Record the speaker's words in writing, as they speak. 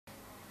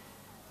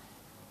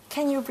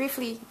can you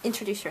briefly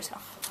introduce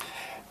yourself?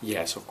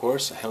 Yes, of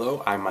course.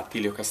 Hello, I'm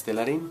Attilio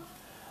Castellarin.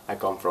 I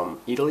come from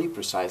Italy,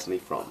 precisely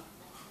from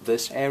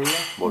this area,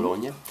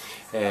 Bologna.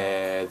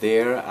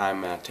 There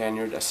I'm a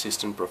tenured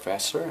assistant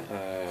professor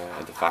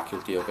at the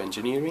Faculty of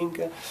Engineering.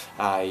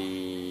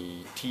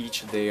 I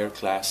teach there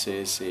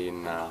classes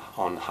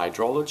on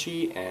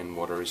hydrology and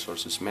water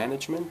resources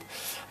management.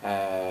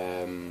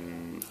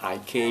 I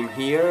came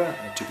here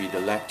to be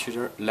the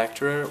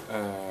lecturer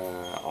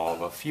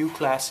of a few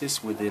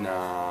classes within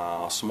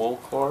a small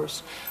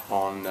course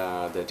on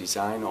the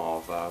design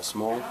of a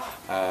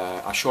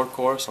short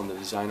course on the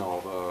design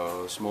of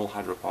small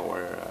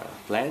hydropower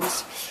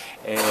plants,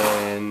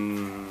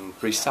 and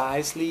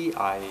precisely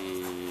I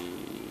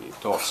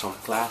taught some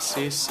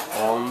classes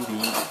on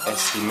the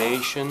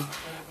estimation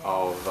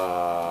of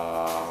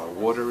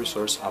water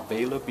resource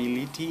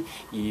availability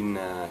in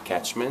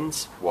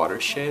catchments,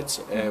 watersheds,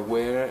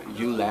 where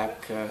you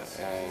lack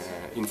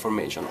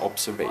information,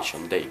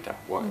 observation, data.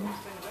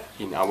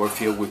 In our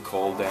field we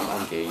call them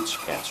ungauged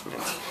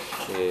catchments.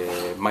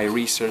 My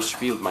research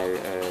field, my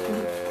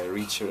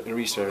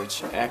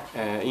research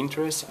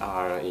interests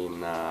are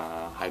in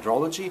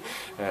hydrology,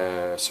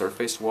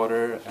 surface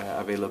water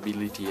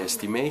availability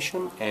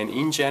estimation, and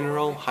in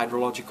general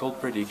hydrological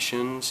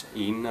predictions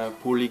in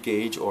poorly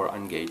gauged or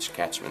ungauged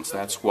catchments.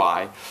 That's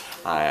why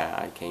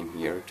I came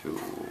here to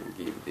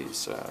give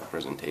this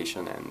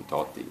presentation and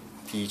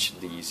teach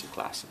these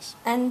classes.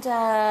 And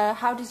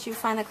how did you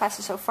find the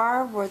classes so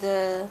far? Were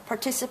the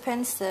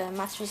participants the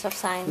Masters of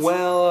Science?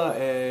 Well,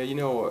 you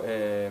know,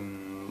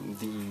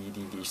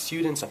 the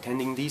students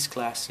attending these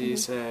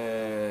classes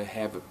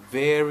have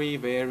very,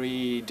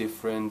 very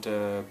different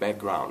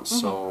backgrounds.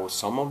 So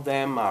some of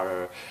them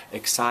are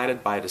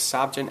excited by the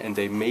subject and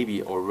they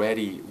maybe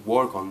already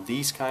work on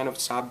these kind of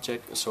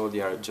subject, so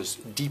they are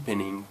just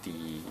deepening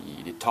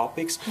the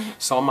topics.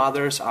 Some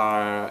others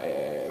are,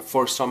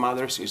 for some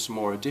others it's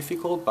more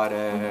difficult, but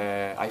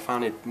I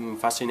found it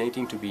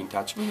fascinating to be in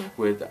touch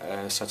with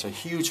such a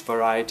huge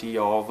variety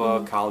of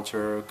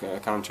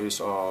countries,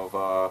 of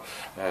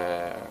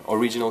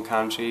original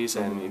countries,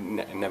 and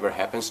it never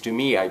happens to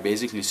me. I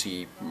basically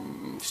see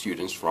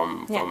students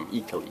from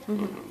Italy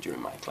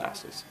during my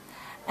classes.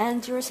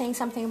 And you were saying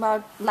something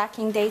about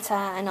lacking data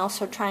and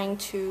also trying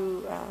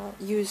to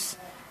use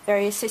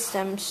various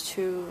systems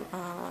to...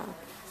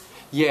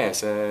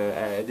 Yes,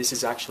 this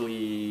is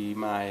actually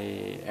my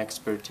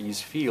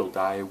expertise field.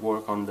 I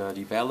work on the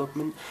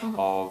development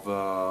of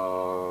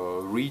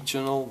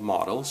regional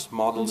models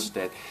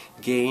that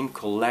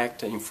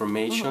collect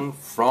information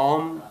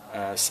from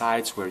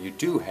sites where you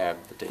do have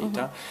the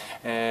data,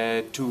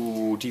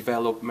 to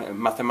develop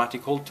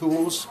mathematical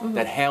tools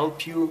that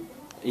help you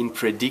in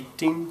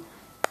predicting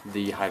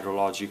the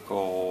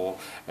hydrological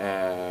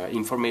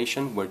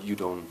information where you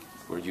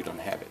don't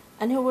have it.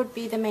 And who would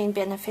be the main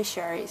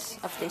beneficiaries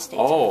of this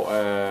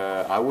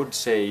data? I would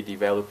say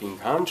developing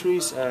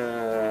countries,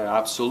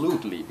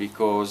 absolutely,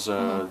 because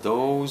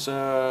those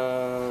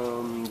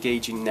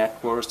gauging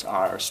networks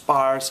are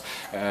sparse,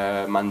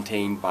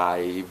 maintained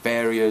by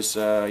various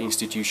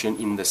institutions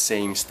in the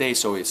same state,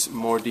 so it's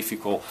more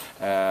difficult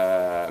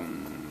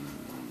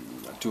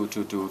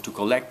to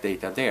collect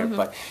data there.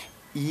 But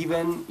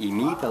even in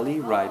Italy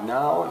right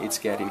now, it's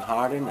getting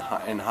harder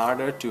and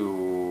harder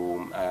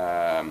to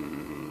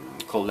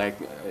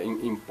collect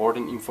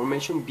important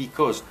information,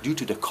 because due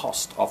to the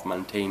cost of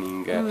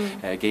maintaining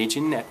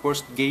gauging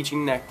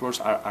networks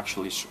are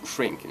actually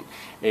shrinking.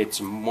 It's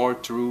more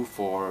true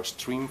for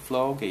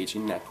streamflow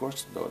gauging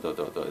networks,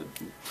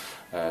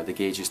 the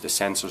gauges, the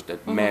sensors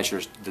that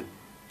measures the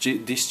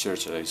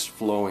discharge that is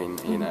flowing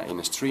in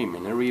a stream,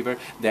 in a river,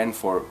 than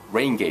for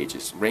rain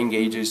gauges. Rain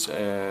gauges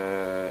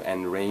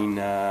and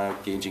rain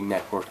gauging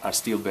networks are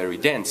still very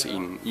dense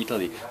in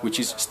Italy,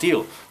 which is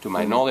still, to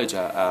my knowledge,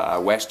 a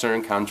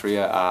Western country,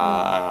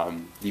 a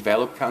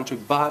developed country,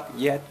 but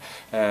yet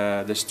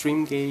the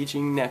stream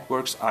gauging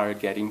networks are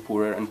getting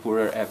poorer and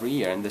poorer every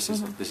year, and this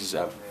is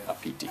a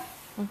pity.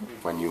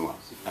 When you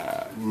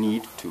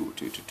need to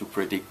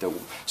predict the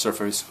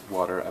surface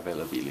water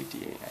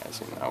availability,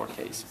 as in our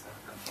case.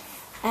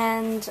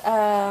 And,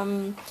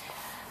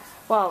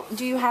 well,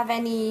 do you have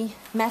any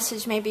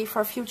message maybe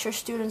for future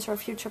students or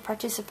future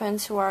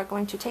participants who are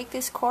going to take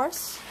this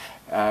course?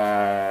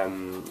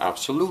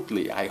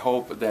 Absolutely. I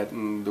hope that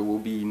there will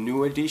be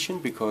new edition,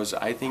 because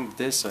I think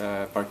this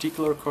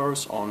particular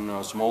course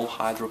on small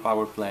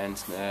hydropower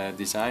plants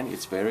design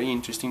is very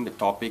interesting. The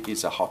topic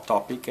is a hot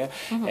topic,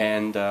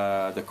 and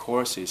the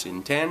course is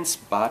intense,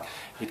 but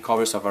it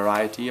covers a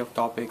variety of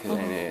topics,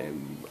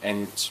 and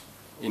it's,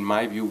 in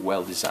my view,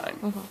 well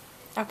designed.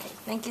 Okay,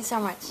 thank you so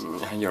much.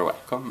 You're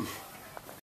welcome.